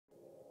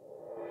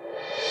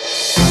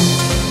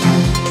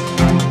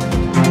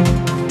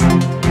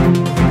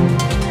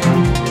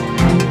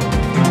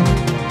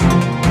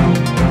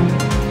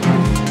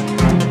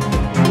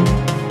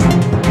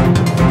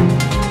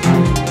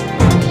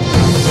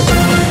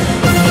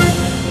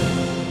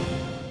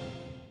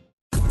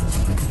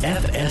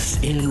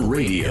best in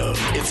radio.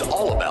 It's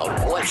all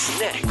about what's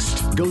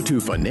next. Go to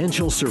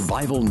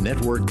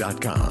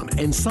financialsurvivalnetwork.com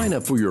and sign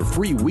up for your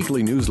free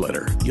weekly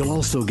newsletter. You'll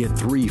also get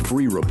 3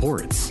 free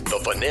reports.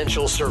 The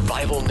Financial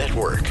Survival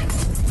Network.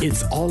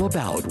 It's all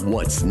about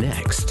what's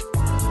next.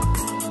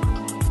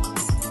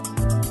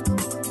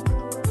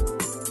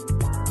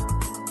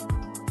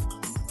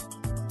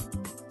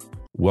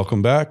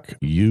 Welcome back.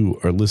 You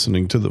are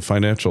listening to the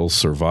Financial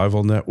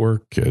Survival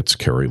Network. It's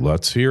Kerry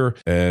Lutz here,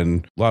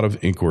 and a lot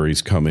of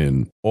inquiries come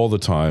in all the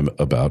time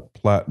about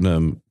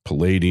platinum,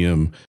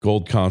 palladium,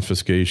 gold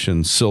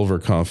confiscation, silver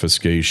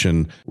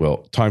confiscation.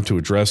 Well, time to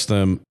address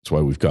them. That's why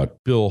we've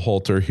got Bill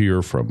Holter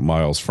here from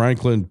Miles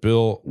Franklin.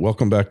 Bill,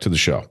 welcome back to the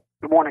show.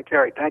 Good morning,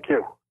 Kerry. Thank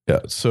you.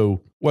 Yeah.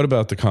 So what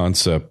about the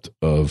concept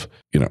of,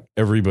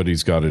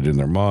 everybody's got it in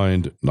their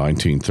mind,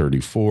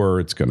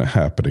 1934, it's going to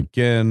happen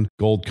again,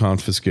 gold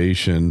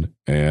confiscation,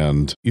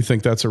 and you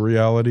think that's a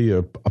reality,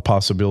 a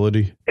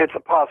possibility? It's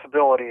a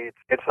possibility.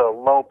 It's a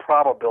low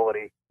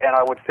probability. And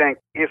I would think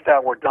if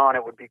that were done,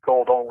 it would be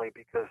gold only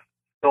because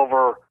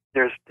silver,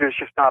 there's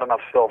just not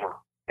enough silver.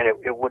 And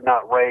it would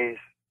not raise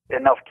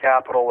enough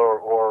capital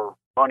or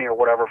money or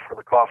whatever for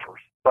the coffers.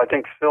 So I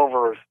think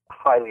silver is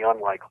highly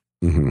unlikely.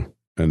 Mm-hmm.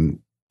 And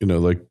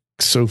like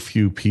so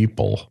few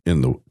people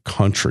in the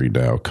country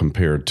now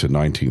compared to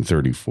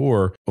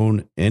 1934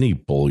 own any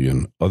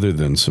bullion other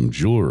than some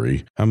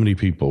jewelry. How many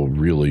people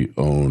really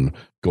own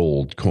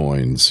gold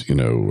coins,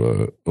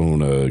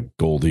 own a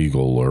gold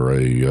eagle or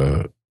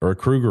a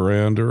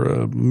Krugerrand or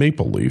a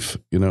maple leaf?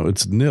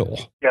 It's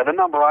nil. Yeah, the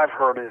number I've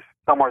heard is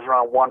somewhere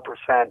around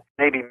 1%,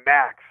 maybe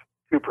max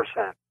 2%.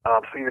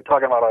 So you're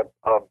talking about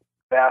a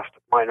vast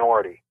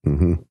minority.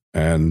 Mm-hmm.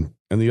 And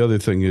the other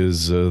thing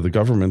is the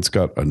government's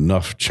got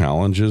enough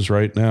challenges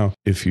right now.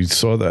 If you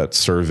saw that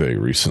survey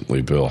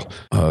recently, Bill,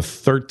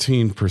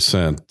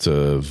 13%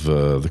 of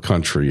the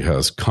country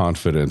has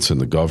confidence in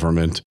the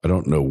government. I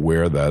don't know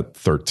where that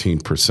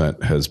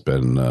 13% has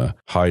been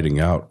hiding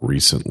out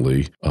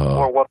recently.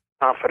 Or what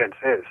confidence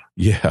is.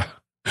 Yeah.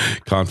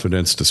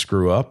 Confidence to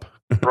screw up.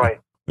 Right.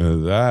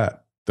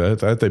 That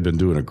they've been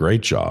doing a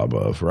great job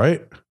of,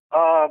 right?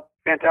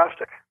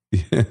 Fantastic.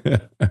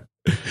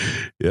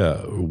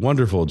 Yeah,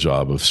 wonderful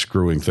job of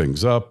screwing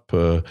things up.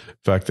 In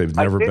fact, they've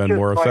never been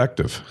more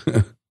effective.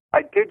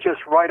 I did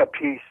just write a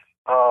piece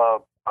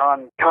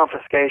on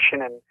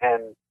confiscation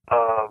and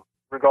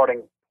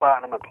regarding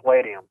platinum and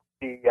palladium.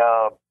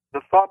 The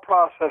thought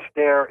process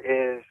there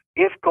is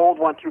if gold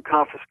went through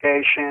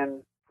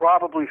confiscation,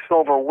 probably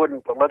silver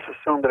wouldn't, but let's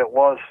assume that it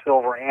was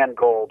silver and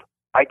gold.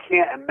 I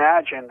can't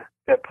imagine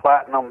that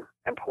platinum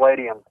and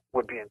palladium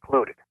would be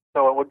included.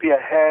 So it would be a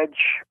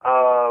hedge.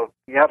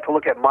 You have to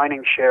look at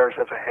mining shares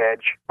as a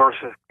hedge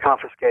versus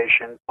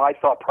confiscation. My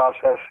thought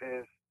process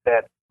is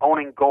that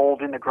owning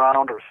gold in the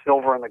ground or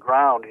silver in the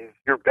ground is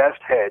your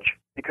best hedge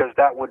because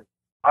I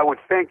would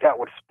think that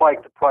would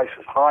spike the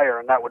prices higher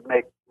and that would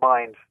make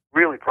mines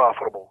really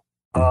profitable.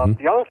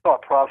 The other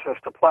thought process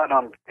to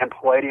platinum and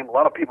palladium, a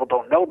lot of people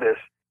don't know this,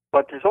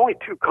 but there's only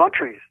 2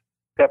 countries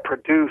that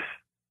produce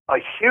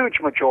a huge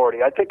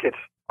majority. I think it's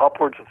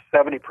upwards of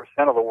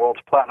 70% of the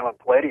world's platinum and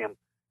palladium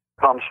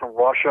comes from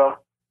Russia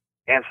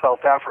and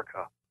South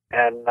Africa.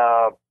 And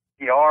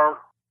the R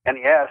and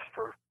the S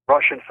for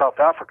Russia and South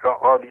Africa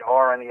are the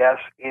R and the S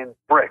in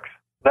BRICS.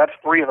 That's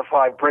 3 of the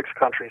 5 BRICS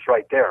countries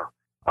right there.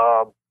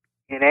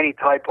 In any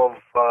type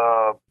of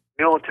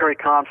military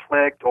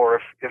conflict,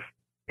 or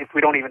if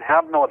we don't even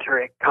have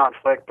military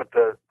conflict, but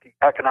the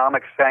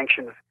economic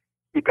sanctions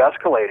keep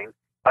escalating,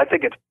 I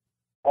think it's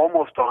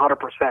almost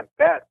 100%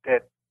 bet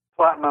that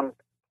platinum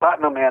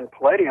and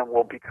palladium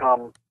will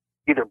become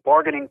either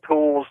bargaining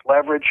tools,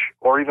 leverage,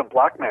 or even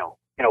blackmail.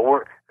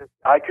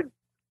 I could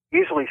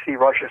easily see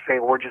Russia say,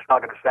 we're just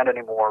not going to send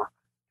any more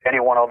to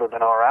anyone other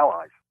than our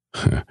allies.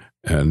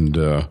 And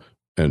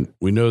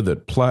we know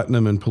that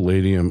platinum and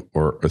palladium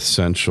are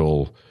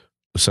essential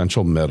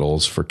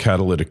metals for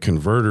catalytic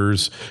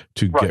converters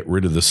to get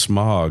rid of the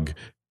smog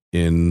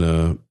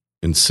in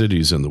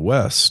cities in the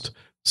West.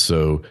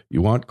 So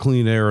you want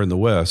clean air in the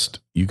West,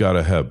 you got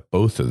to have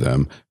both of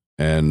them.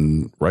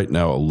 And right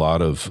now, a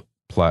lot of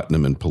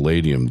platinum and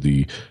palladium,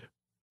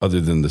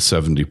 other than the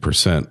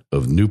 70%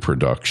 of new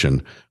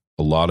production,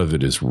 a lot of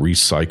it is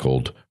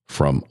recycled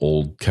from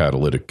old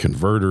catalytic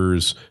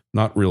converters.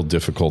 Not real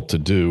difficult to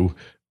do.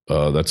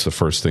 That's the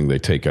first thing they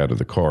take out of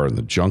the car in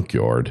the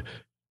junkyard.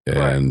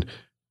 And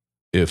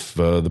if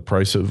the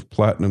price of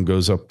platinum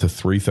goes up to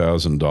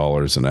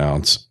 $3,000 an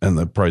ounce and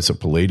the price of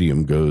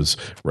palladium goes,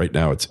 right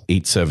now it's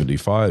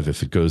 $875.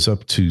 If it goes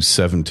up to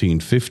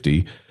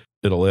 $1,750,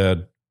 it'll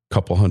add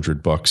couple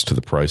 $100 to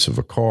the price of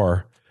a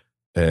car,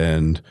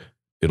 and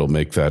it'll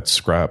make that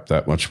scrap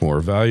that much more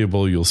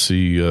valuable. You'll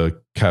see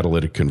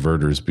catalytic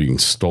converters being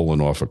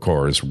stolen off of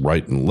cars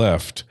right and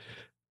left,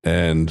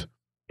 and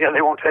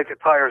they won't take the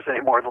tires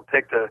anymore. They'll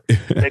take the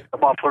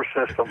muffler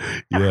system.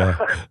 Yeah,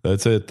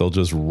 that's it. They'll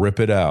just rip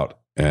it out.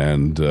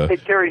 And hey,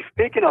 Kerry,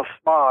 speaking of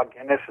smog,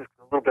 and this is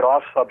a little bit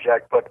off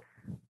subject, but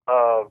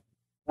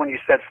when you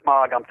said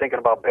smog, I'm thinking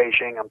about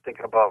Beijing. I'm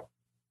thinking about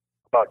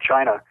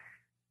China.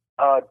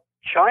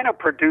 China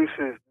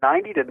produces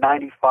 90 to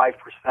 95%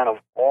 of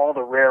all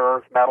the rare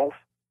earth metals.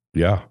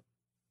 Yeah.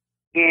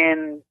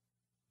 In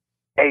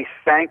a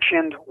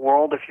sanctioned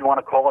world, if you want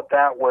to call it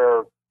that,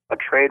 where a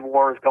trade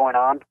war is going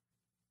on,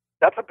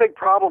 that's a big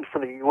problem for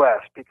the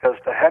U.S. because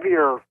the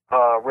heavier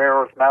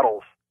rare earth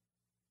metals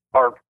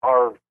are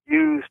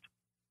used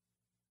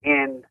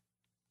in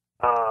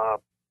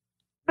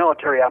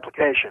military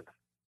applications.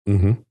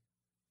 Mm-hmm.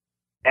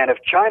 And if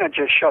China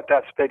just shut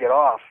that spigot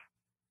off,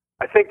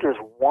 I think there's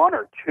one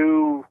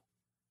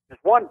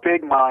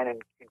big mine in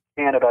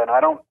Canada, and I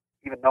don't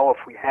even know if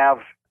we have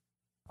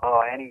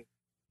any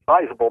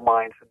sizable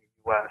mines in the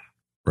U.S.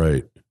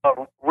 Right.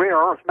 Rare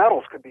earth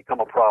metals could become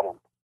a problem.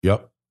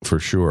 Yep, for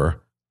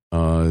sure.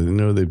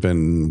 They've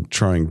been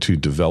trying to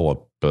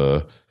develop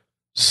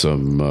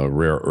some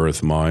rare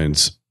earth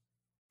mines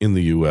in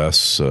the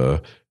U.S.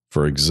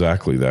 For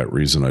exactly that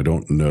reason. I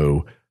don't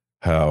know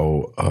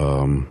how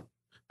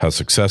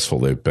successful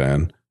they've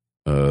been.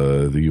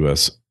 The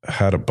U.S.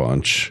 had a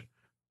bunch,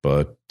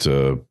 but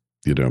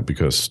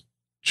because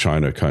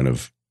China kind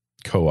of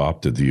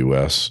co-opted the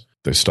U.S.,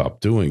 they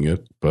stopped doing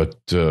it. But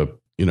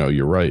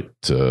you're right.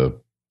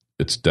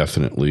 It's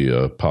definitely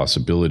a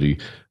possibility.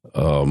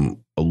 A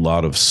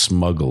lot of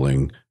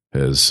smuggling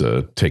has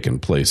taken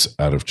place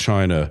out of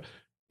China,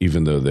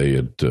 even though they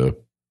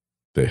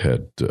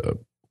had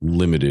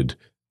limited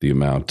the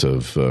amount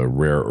of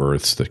rare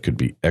earths that could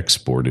be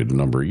exported a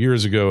number of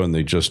years ago, and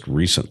they just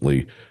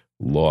recently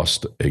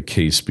lost a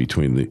case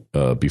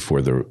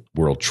before the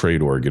World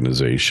Trade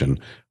Organization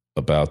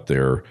about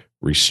their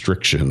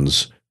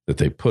restrictions that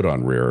they put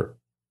on rare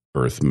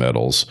earth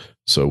metals.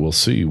 So we'll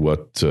see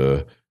what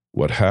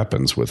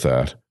happens with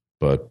that.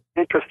 But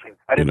interesting.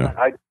 I didn't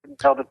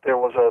know that there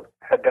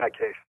had been a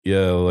case.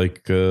 Yeah,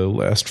 like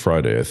last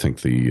Friday, I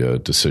think the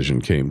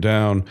decision came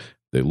down.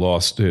 They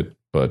lost it,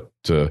 but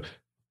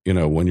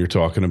when you're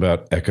talking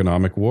about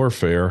economic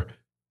warfare,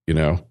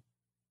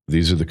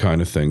 these are the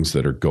kind of things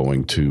that are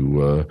going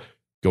to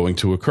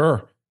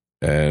occur,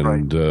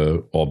 and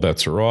right. All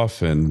bets are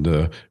off.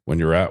 And when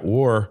you're at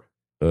war,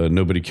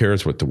 nobody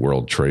cares what the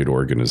World Trade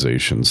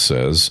Organization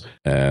says,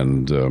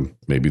 and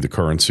maybe the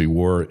currency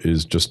war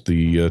is just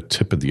the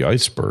tip of the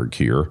iceberg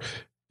here.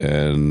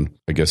 And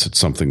I guess it's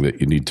something that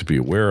you need to be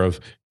aware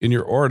of. In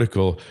your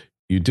article,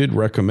 you did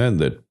recommend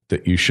that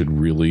you should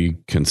really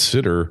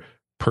consider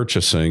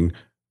purchasing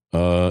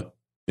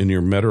in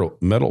your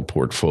metal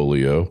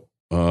portfolio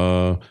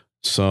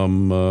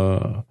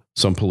some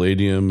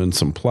palladium and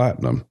some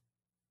platinum.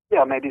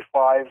 Yeah, maybe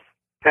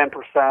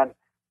 5-10%.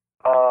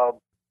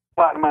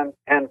 Platinum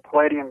and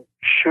palladium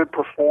should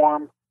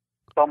perform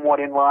somewhat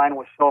in line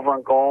with silver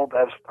and gold,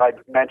 as I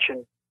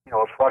mentioned.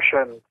 If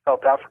Russia and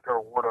South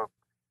Africa were to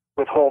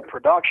withhold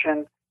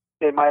production,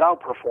 they might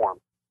outperform.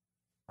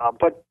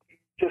 But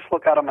just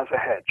look at them as a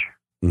hedge.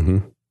 Mm-hmm.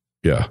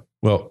 Yeah.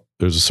 Well,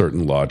 there's a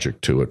certain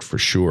logic to it for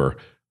sure.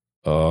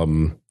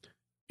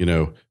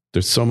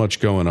 There's so much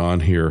going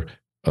on here.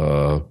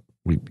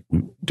 We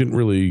didn't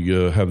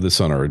really have this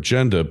on our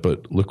agenda,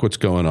 but look what's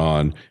going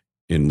on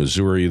in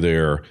Missouri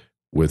there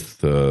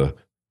with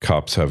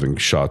cops having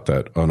shot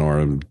that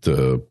unarmed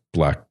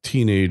black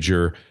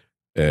teenager.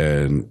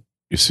 And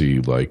you see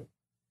like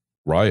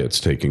riots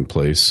taking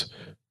place,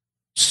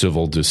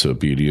 civil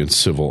disobedience,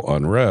 civil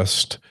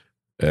unrest,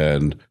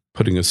 and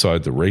putting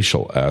aside the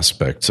racial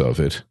aspects of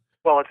it.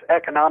 Well, it's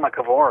economic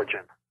of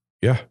origin.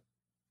 Yeah.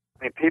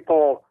 I mean,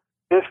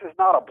 this is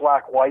not a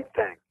black-white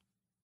thing.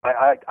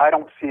 I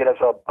don't see it as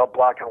a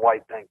black and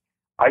white thing.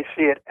 I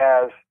see it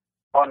as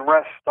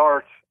unrest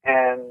starts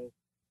and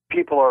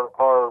people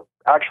are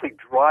actually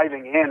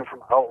driving in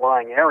from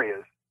outlying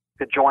areas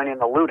to join in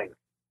the looting.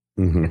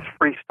 Mm-hmm. It's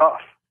free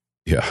stuff.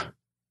 Yeah.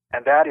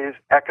 And that is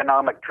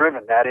economic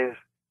driven. That is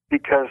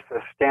because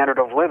the standard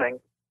of living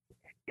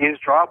is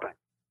dropping.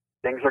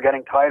 Things are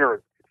getting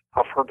tighter. It's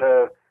tougher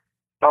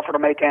to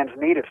make ends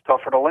meet. It's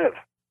tougher to live.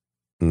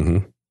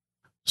 Mm-hmm.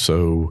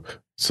 So,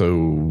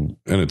 and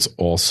it's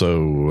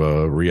also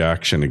a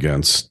reaction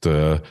against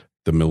the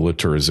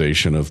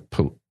militarization of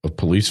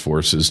police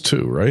forces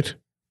too, right?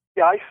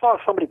 Yeah, I saw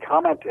somebody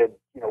commented.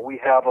 We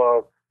have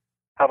a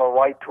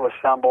right to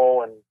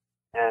assemble,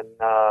 and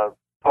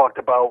talked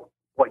about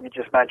what you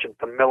just mentioned,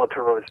 the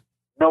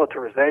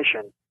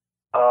militarization.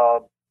 I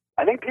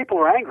think people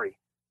are angry.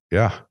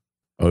 Yeah.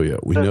 Oh yeah,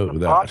 we know that.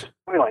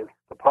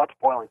 The pot's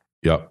boiling.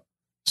 Yeah.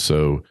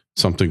 So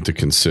something to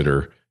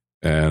consider,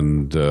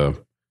 and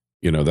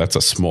that's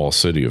a small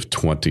city of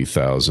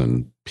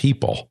 20,000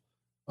 people.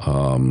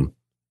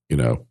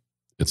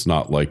 It's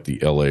not like the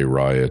LA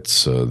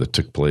riots that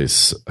took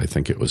place. I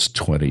think it was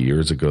 20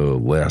 years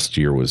ago. Last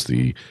year was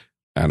the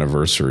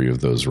anniversary of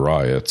those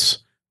riots,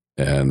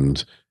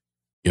 and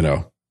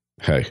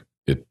hey,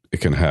 it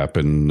can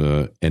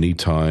happen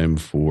anytime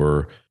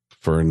for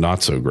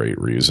not so great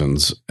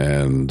reasons,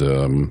 and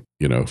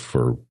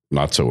for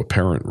not so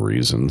apparent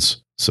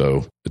reasons.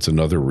 So it's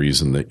another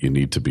reason that you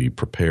need to be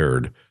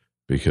prepared,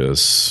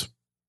 because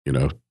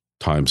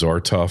times are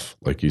tough,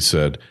 like you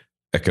said,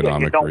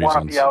 economic reasons. You don't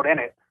want to be out in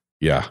it.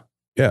 Yeah,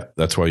 Yeah,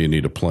 that's why you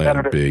need a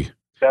plan B.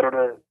 Better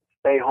to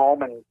stay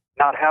home and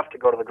not have to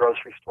go to the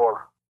grocery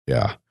store.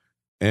 Yeah.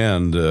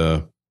 And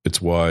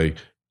it's why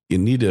you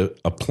need a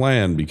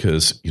plan,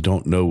 because you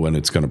don't know when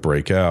it's going to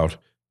break out.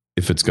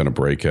 If it's going to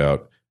break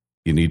out,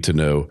 you need to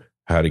know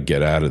how to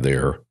get out of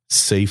there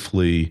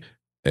safely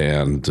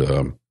and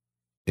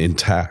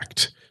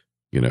intact.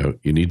 You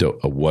need a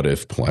what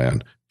if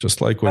plan, just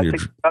like when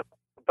the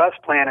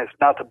best plan is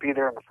not to be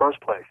there in the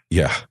first place.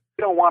 Yeah.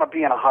 You don't want to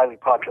be in a highly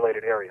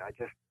populated area.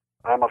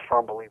 I'm a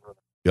firm believer of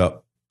that.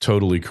 Yep.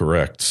 Totally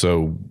correct.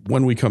 So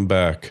when we come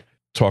back,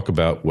 talk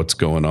about what's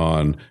going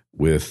on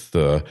with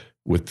the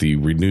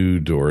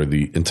renewed or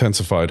the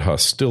intensified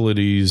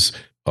hostilities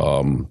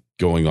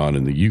going on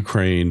in the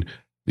Ukraine,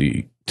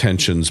 the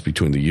tensions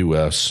between the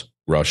U.S.,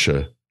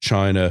 Russia,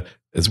 China,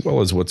 as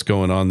well as what's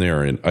going on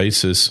there in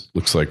ISIS.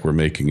 Looks like we're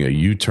making a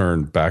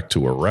U-turn back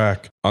to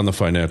Iraq on the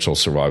Financial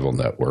Survival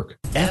Network.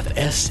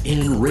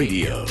 FSN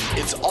Radio.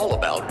 It's all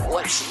about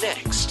what's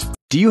next.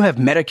 Do you have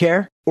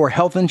Medicare or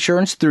health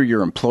insurance through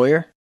your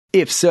employer?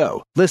 If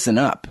so, listen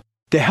up.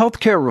 The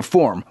healthcare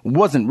reform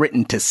wasn't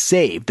written to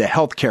save the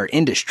healthcare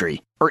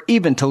industry or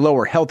even to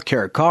lower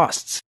healthcare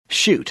costs.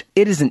 Shoot,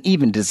 it isn't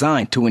even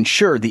designed to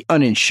insure the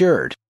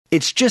uninsured.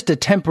 It's just a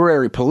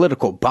temporary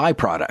political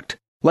byproduct.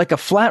 Like a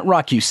flat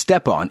rock you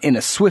step on in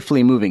a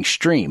swiftly moving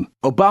stream,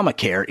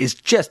 Obamacare is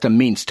just a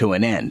means to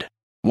an end.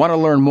 Want to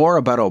learn more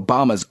about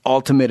Obama's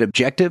ultimate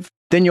objective?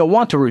 Then you'll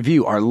want to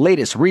review our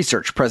latest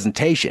research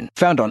presentation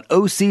found on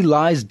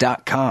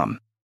oclies.com.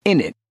 In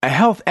it, a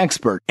health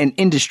expert and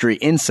industry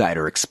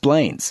insider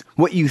explains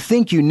what you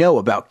think you know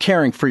about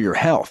caring for your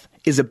health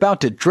is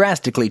about to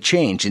drastically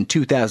change in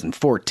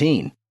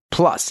 2014.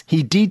 Plus,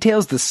 he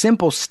details the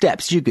simple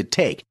steps you could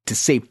take to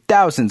save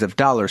thousands of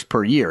dollars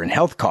per year in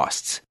health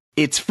costs.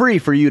 It's free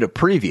for you to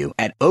preview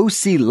at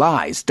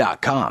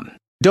oclies.com.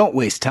 Don't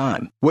waste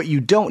time. What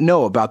you don't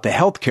know about the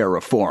healthcare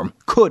reform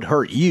could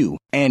hurt you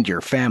and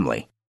your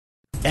family.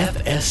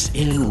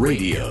 FSN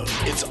Radio.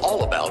 It's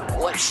all about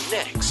what's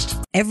next.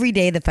 Every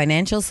day, the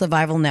Financial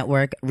Survival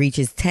Network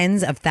reaches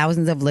tens of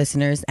thousands of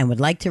listeners and would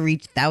like to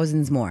reach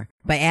thousands more.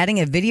 By adding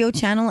a video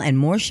channel and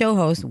more show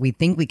hosts, we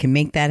think we can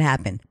make that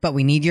happen. But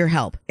we need your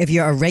help. If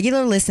you're a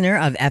regular listener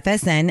of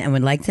FSN and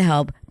would like to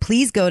help,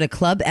 please go to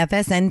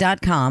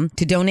clubfsn.com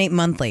to donate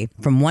monthly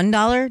from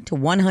 $1 to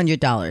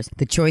 $100.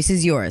 The choice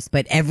is yours,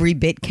 but every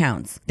bit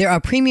counts. There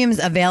are premiums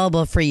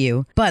available for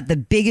you, but the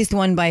biggest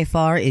one by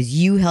far is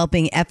you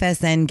helping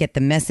FSN get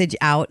the message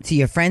out to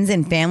your friends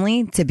and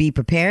family to be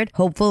prepared,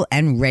 hopeful,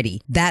 and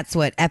ready. That's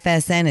what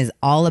FSN is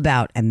all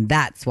about, and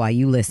that's why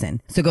you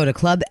listen. So go to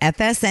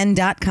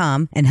clubfsn.com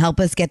and help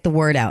us get the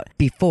word out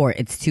before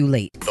it's too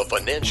late. The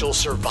Financial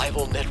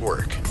Survival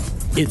Network.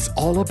 It's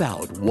all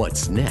about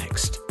what's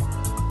next.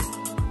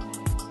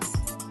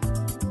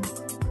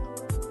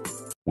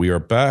 We are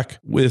back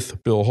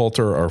with Bill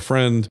Holter, our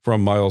friend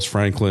from Miles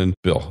Franklin.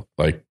 Bill,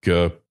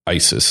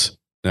 ISIS.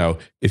 Now,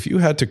 if you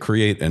had to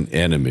create an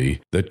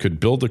enemy that could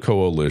build a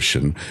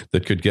coalition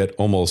that could get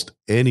almost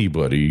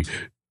anybody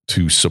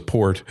to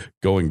support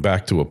going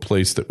back to a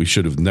place that we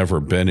should have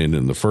never been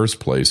in the first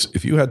place,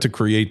 if you had to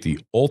create the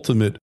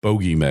ultimate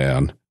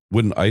bogeyman,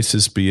 wouldn't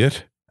ISIS be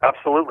it?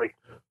 Absolutely.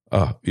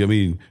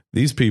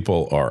 These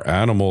people are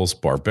animals,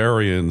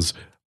 barbarians.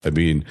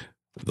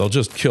 They'll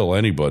just kill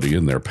anybody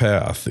in their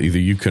path. Either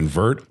you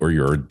convert or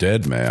you're a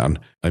dead man.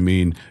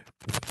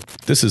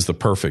 This is the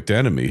perfect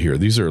enemy here.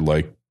 These are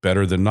like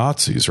better than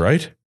Nazis,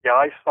 right? Yeah,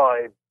 I saw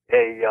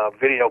a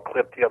video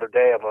clip the other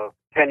day of a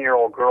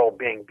 10-year-old girl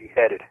being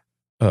beheaded.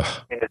 And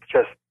it's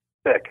just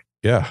sick.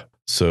 Yeah.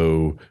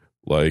 So,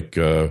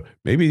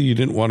 maybe you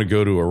didn't want to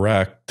go to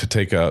Iraq to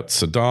take out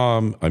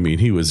Saddam.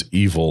 He was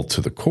evil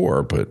to the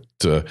core, but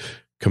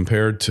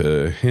compared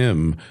to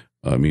him,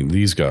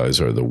 these guys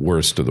are the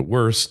worst of the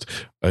worst.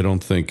 I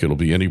don't think it'll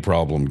be any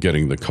problem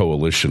getting the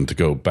coalition to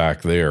go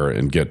back there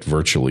and get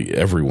virtually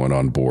everyone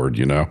on board,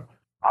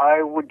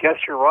 I would guess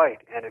you're right.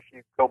 And if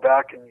you go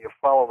back and you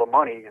follow the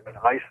money,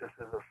 ISIS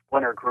is a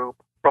splinter group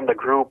from the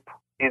group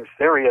in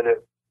Syria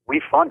that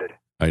we funded.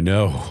 I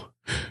know.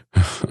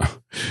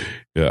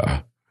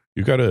 Yeah.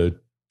 You got to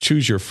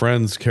choose your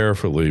friends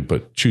carefully,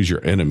 but choose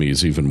your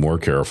enemies even more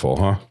careful,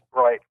 huh?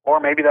 Right. Or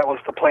maybe that was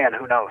the plan.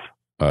 Who knows?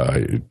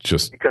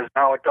 Because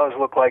now it does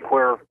look like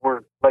we're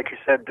like you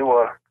said,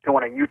 doing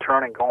a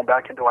U-turn and going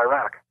back into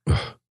Iraq.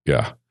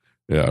 Yeah.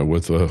 Yeah.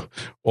 With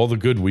all the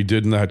good we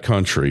did in that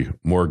country,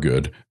 more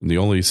good. And the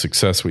only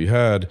success we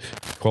had,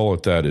 call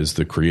it that, is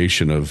the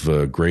creation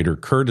of Greater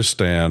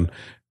Kurdistan.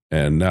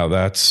 And now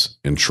that's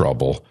in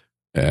trouble.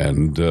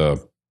 And,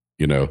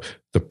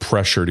 the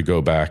pressure to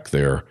go back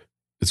there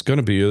is going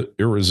to be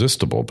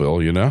irresistible, Bill,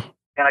 And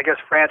I guess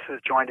France has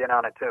joined in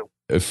on it, too.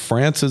 If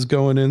France is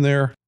going in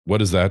there, what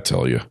does that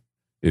tell you?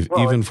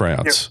 Even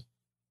France.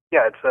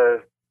 Yeah,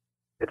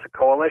 it's a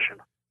coalition.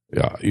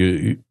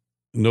 Yeah.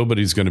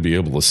 Nobody's going to be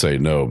able to say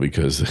no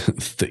because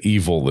the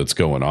evil that's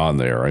going on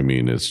there,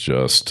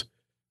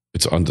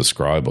 it's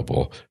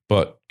undescribable.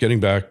 But getting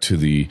back to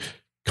the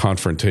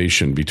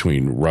confrontation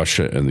between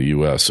Russia and the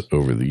U.S.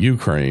 over the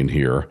Ukraine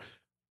here,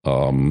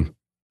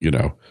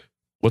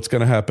 what's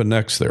going to happen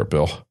next there,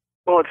 Bill?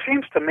 Well, it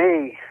seems to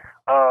me,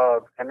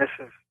 and this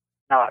is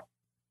not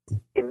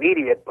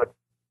immediate, but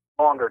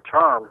longer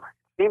term,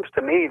 it seems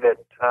to me that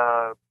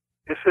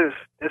this is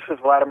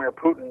Vladimir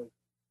Putin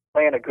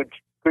playing a good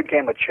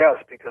game of chess,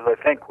 because I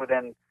think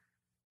within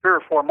 3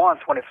 or 4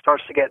 months, when it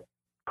starts to get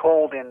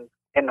cold in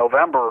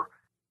November,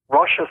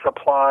 Russia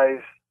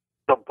supplies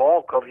the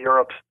bulk of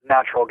Europe's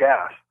natural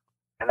gas,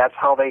 and that's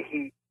how they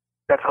heat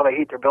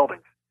their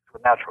buildings,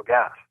 with natural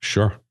gas.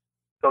 Sure.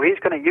 So he's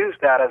going to use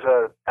that as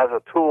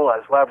a tool,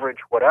 as leverage,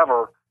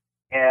 whatever,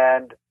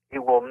 and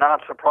it will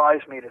not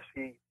surprise me to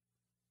see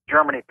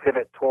Germany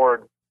pivot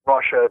toward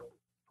Russia,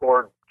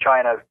 toward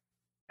China,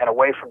 and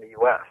away from the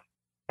U.S.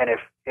 And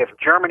if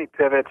Germany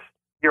pivots,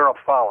 Europe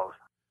follows.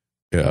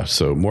 Yeah,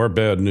 so more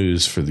bad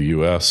news for the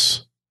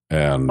U.S.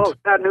 and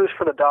bad news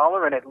for the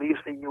dollar, and it leaves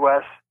the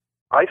U.S.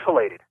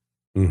 isolated.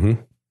 Mm-hmm.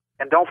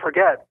 And don't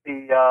forget,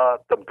 the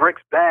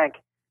BRICS Bank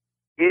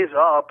is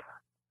up.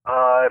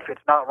 If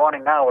it's not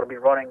running now, it'll be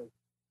running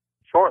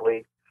shortly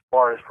as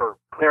far as for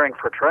clearing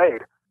for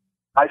trade.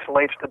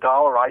 Isolates the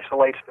dollar,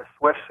 isolates the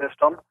SWIFT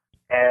system,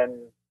 and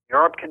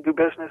Europe can do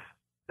business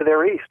to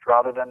their east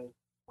rather than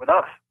with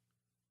us.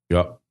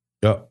 Yeah.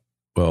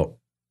 Well,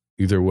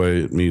 either way,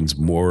 it means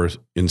more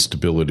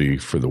instability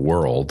for the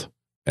world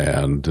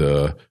and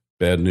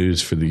bad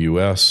news for the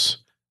U.S.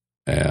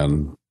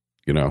 and,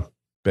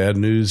 bad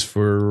news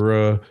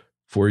for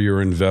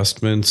your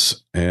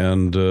investments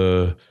and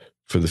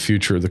for the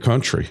future of the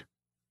country,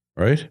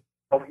 right?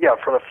 Oh, yeah,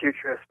 for the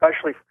future,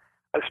 especially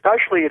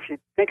if you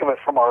think of it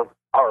from our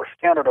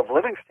standard of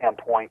living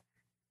standpoint.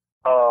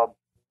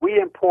 We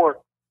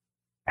import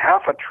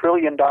 $500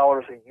 billion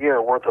a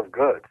year worth of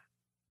goods,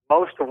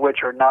 most of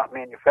which are not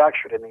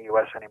manufactured in the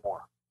U.S.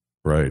 anymore.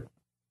 Right.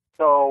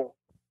 So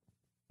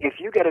if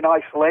you get an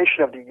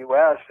isolation of the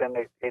U.S. and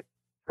it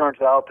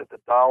turns out that the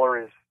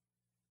dollar is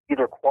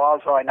either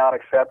quasi not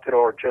accepted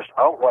or just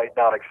outright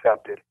not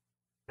accepted,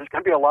 there's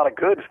going to be a lot of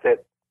goods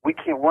that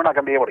we're not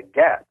going to be able to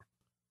get.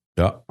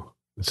 Yeah,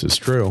 this is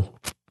true,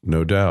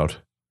 no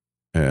doubt.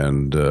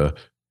 And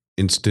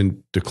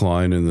instant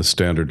decline in the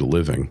standard of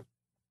living.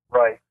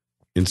 Right.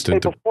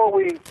 Instant. Hey, before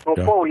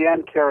we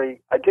end,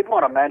 Kerry, I did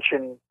want to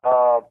mention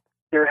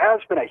there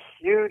has been a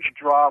huge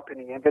drop in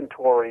the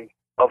inventory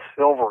of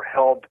silver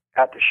held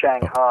at the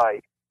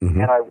Shanghai.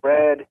 Mm-hmm. And I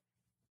read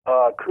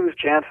Cruz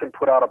Jansen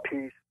put out a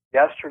piece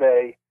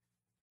yesterday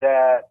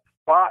that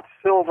spot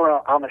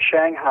silver on the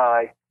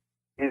Shanghai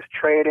is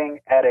trading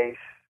at a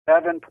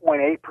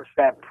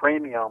 7.8%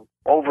 premium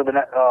over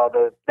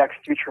the next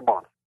future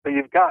month. So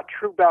you've got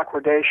true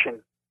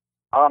backwardation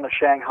on the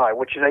Shanghai,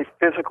 which is a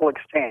physical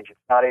exchange. It's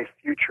not a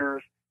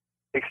futures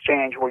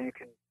exchange where you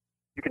can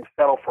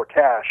settle for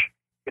cash.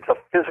 It's a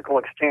physical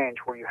exchange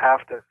where you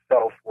have to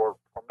settle for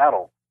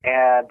metal.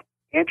 And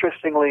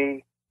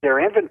interestingly, their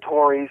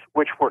inventories,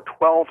 which were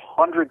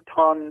 1,200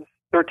 tons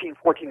 13,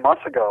 14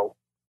 months ago,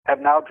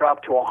 have now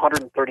dropped to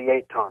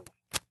 138 tons.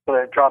 So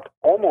they've dropped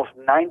almost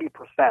 90%.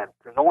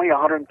 There's only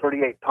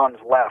 138 tons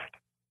left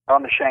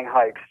on the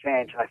Shanghai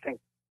exchange. And I think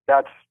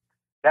that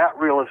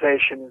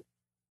realization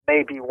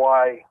may be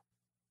why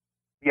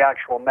the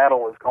actual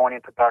metal is going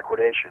into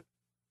backwardation.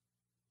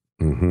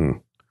 Mm-hmm.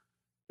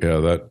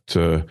 Yeah,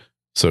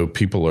 so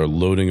people are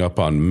loading up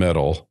on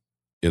metal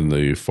in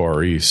the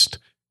Far East,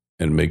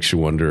 and makes you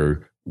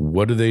wonder,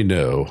 what do they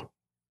know?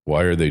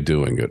 Why are they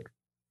doing it?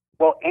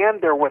 Well,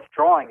 and they're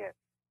withdrawing it.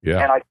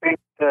 Yeah. And I think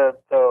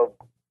the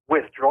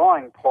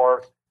withdrawing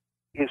part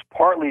is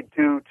partly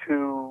due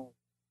to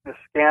the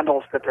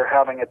scandals that they're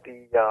having at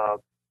the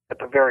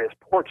various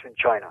ports in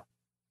China.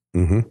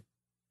 Mm-hmm.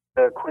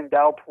 The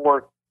Qingdao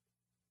port,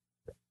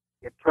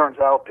 it turns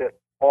out that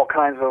all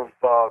kinds of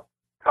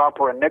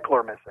copper and nickel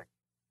are missing.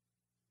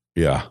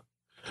 Yeah.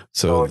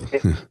 So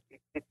it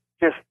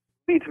just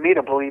leads me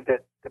to believe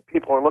that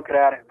people are looking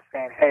at it and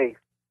saying, hey,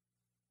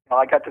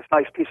 I got this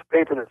nice piece of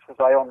paper that says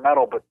I own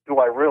metal, but do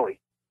I really?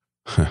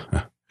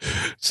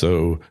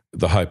 So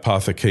the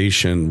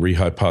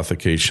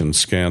rehypothecation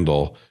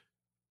scandal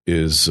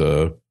is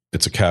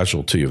it's a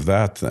casualty of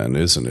that then,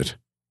 isn't it?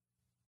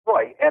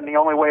 Right. And the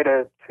only way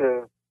to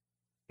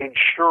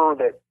ensure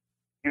that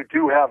you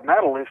do have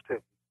metal is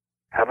to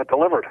have it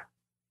delivered.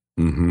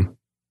 Mm-hmm. And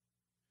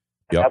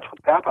that's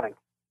what's happening.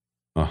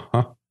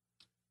 Uh-huh.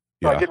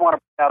 So I did want to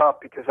bring that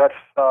up because that's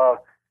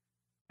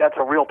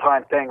a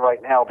real-time thing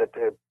right now, that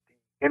the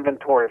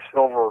inventory of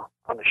silver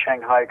on the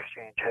Shanghai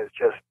exchange has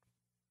just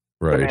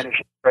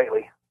diminished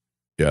greatly.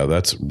 Yeah,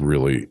 that's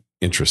really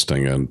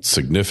interesting and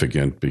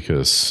significant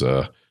because,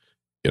 all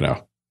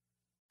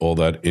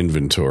that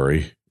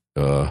inventory,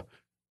 we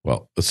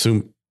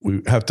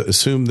have to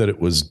assume that it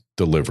was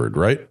delivered,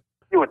 right?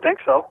 You would think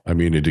so. I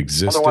mean, it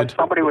existed. Otherwise,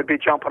 somebody would be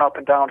jumping up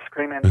and down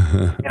screaming,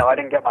 I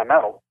didn't get my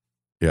metal.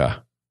 Yeah.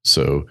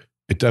 So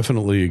it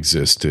definitely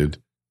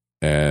existed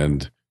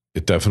and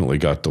it definitely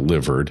got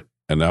delivered,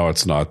 and now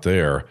it's not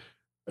there.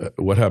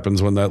 What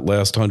happens when that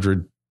last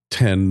 100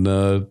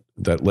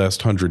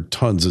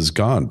 tons is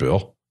gone,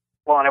 Bill?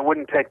 Well, and it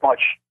wouldn't take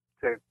much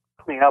to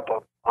clean up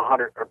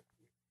 100, or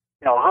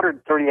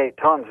 138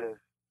 tons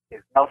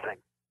is nothing.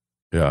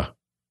 Yeah.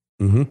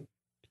 Mm-hmm.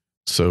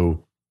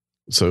 So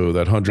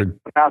that 100.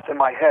 That's in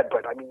my head,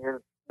 but I mean,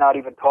 you're not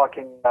even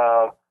talking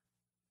a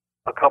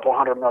couple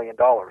 $100 million.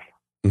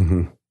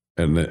 Mm-hmm.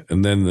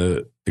 And then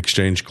the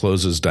exchange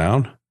closes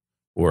down,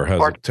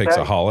 or takes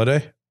a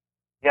holiday.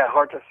 Yeah,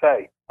 hard to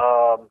say.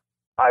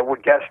 I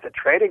would guess the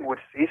trading would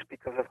cease,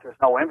 because if there's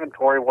no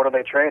inventory, what are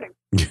they trading?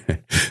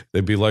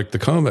 They'd be like the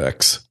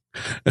COMEX,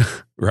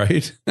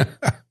 right?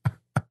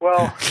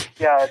 Well,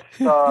 yeah,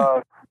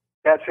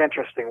 that's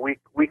interesting.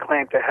 We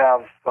claim to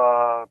have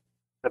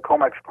the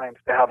COMEX claims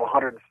to have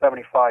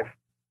 175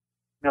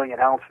 million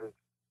ounces,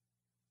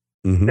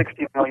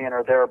 60 million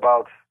or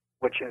thereabouts,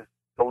 which is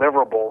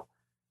deliverable.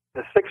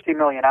 The 60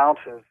 million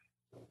ounces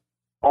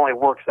only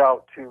works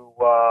out to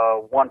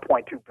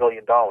 $1.2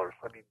 billion. I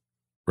mean,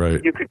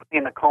 right. You could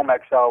clean the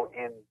COMEX out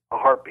in a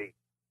heartbeat.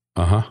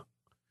 Uh-huh.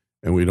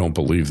 And we don't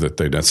believe that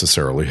they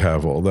necessarily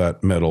have all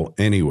that metal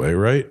anyway,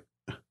 right?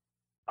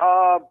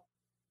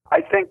 I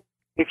think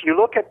if you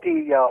look at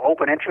the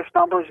open interest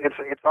numbers,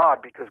 it's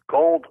odd, because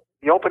gold,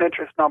 the open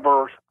interest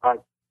numbers on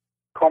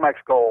COMEX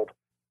gold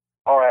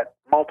are at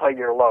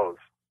multi-year lows.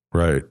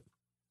 Right.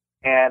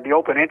 And the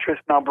open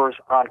interest numbers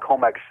on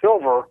COMEX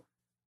silver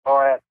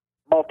are at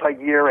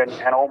multi-year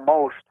and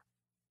almost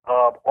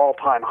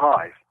all-time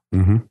highs.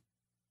 Mm-hmm.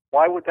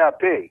 Why would that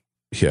be?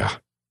 Yeah.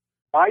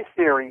 My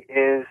theory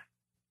is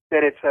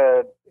that it's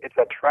a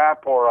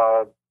trap, or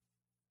a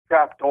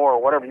trap door,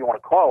 or whatever you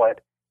want to call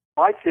it.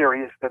 My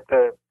theory is that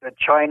the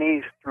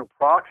Chinese, through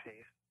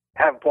proxies,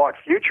 have bought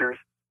futures,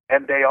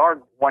 and they are,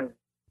 when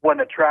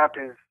the trap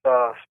is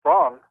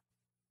sprung,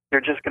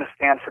 they're just going to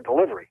stand for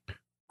delivery.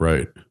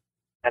 Right.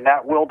 And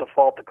that will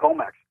default to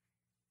COMEX.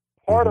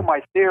 Part of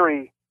my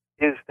theory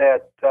is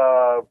that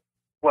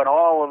when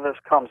all of this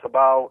comes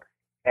about,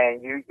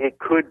 and it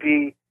could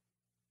be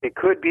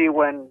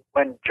when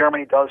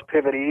Germany does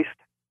pivot east,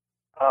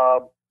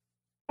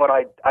 but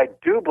I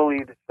do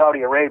believe that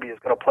Saudi Arabia is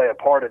going to play a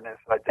part in this.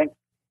 I think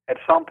at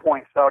some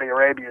point Saudi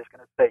Arabia is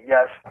going to say,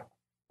 yes,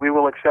 we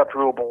will accept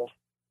rubles,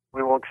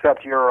 we will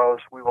accept euros,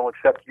 we will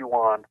accept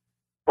yuan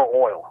for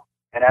oil.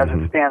 And as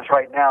it stands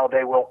right now,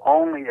 they will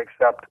only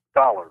accept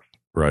dollars.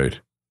 Right.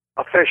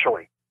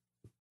 Officially.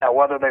 Now,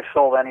 whether they've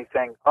sold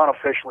anything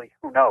unofficially,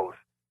 who knows?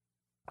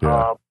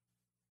 Yeah.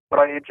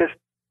 But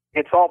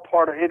it's all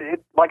part of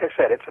it. Like I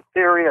said, it's a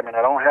theory. I mean,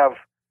 I don't have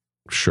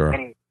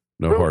any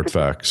hard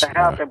facts to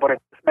happen, but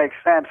it just makes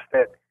sense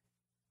that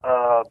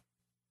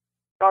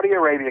Saudi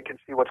Arabia can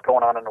see what's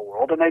going on in the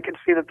world, and they can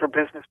see that their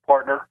business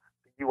partner,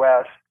 the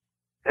U.S.,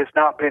 has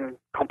not been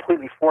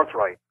completely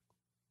forthright.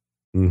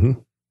 Mm-hmm.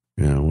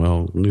 Yeah,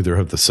 well, neither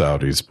have the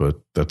Saudis, but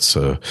that's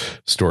a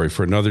story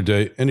for another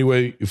day.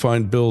 Anyway, you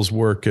find Bill's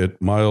work at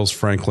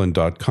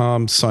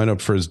milesfranklin.com. Sign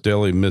up for his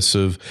daily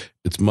missive.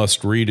 It's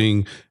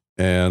must-reading.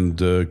 And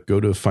go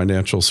to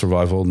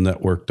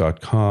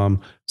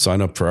financialsurvivalnetwork.com.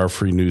 Sign up for our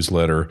free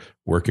newsletter.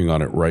 Working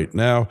on it right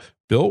now.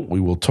 Bill, we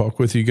will talk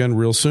with you again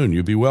real soon.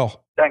 You be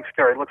well. Thanks,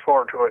 Kerry. Look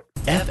forward to it.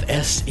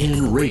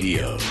 FSN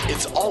Radio.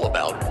 It's all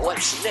about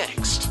what's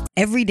next.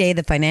 Every day,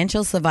 the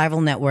Financial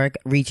Survival Network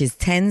reaches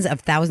tens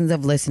of thousands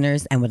of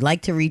listeners and would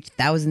like to reach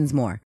thousands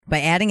more.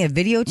 By adding a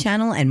video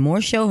channel and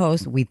more show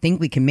hosts, we think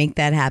we can make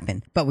that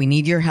happen. But we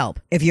need your help.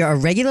 If you're a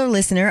regular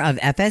listener of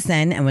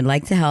FSN and would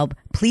like to help,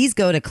 please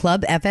go to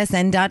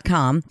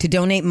clubfsn.com to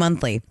donate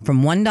monthly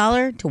from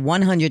 $1 to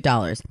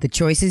 $100. The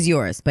choice is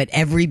yours, but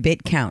every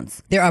bit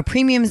counts. There are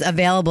premiums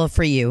available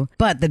for you,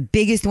 but the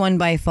biggest one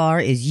by far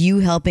is you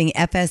helping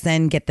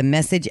FSN get the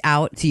message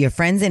out to your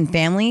friends and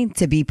family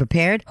to be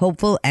prepared,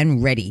 hopeful,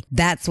 and ready.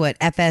 That's what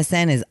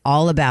FSN is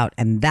all about,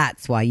 and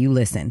that's why you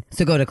listen.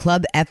 So go to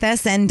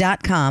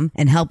clubfsn.com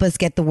and help us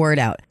get the word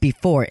out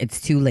before it's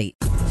too late.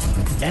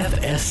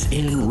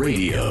 FSN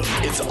Radio.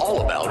 It's all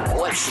about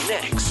what's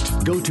next.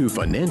 Go to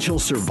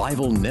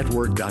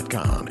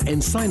financialsurvivalnetwork.com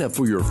and sign up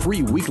for your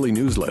free weekly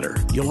newsletter.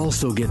 You'll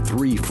also get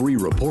 3 free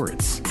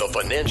reports. The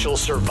Financial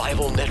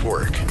Survival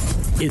Network.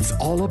 It's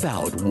all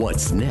about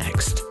what's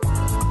next.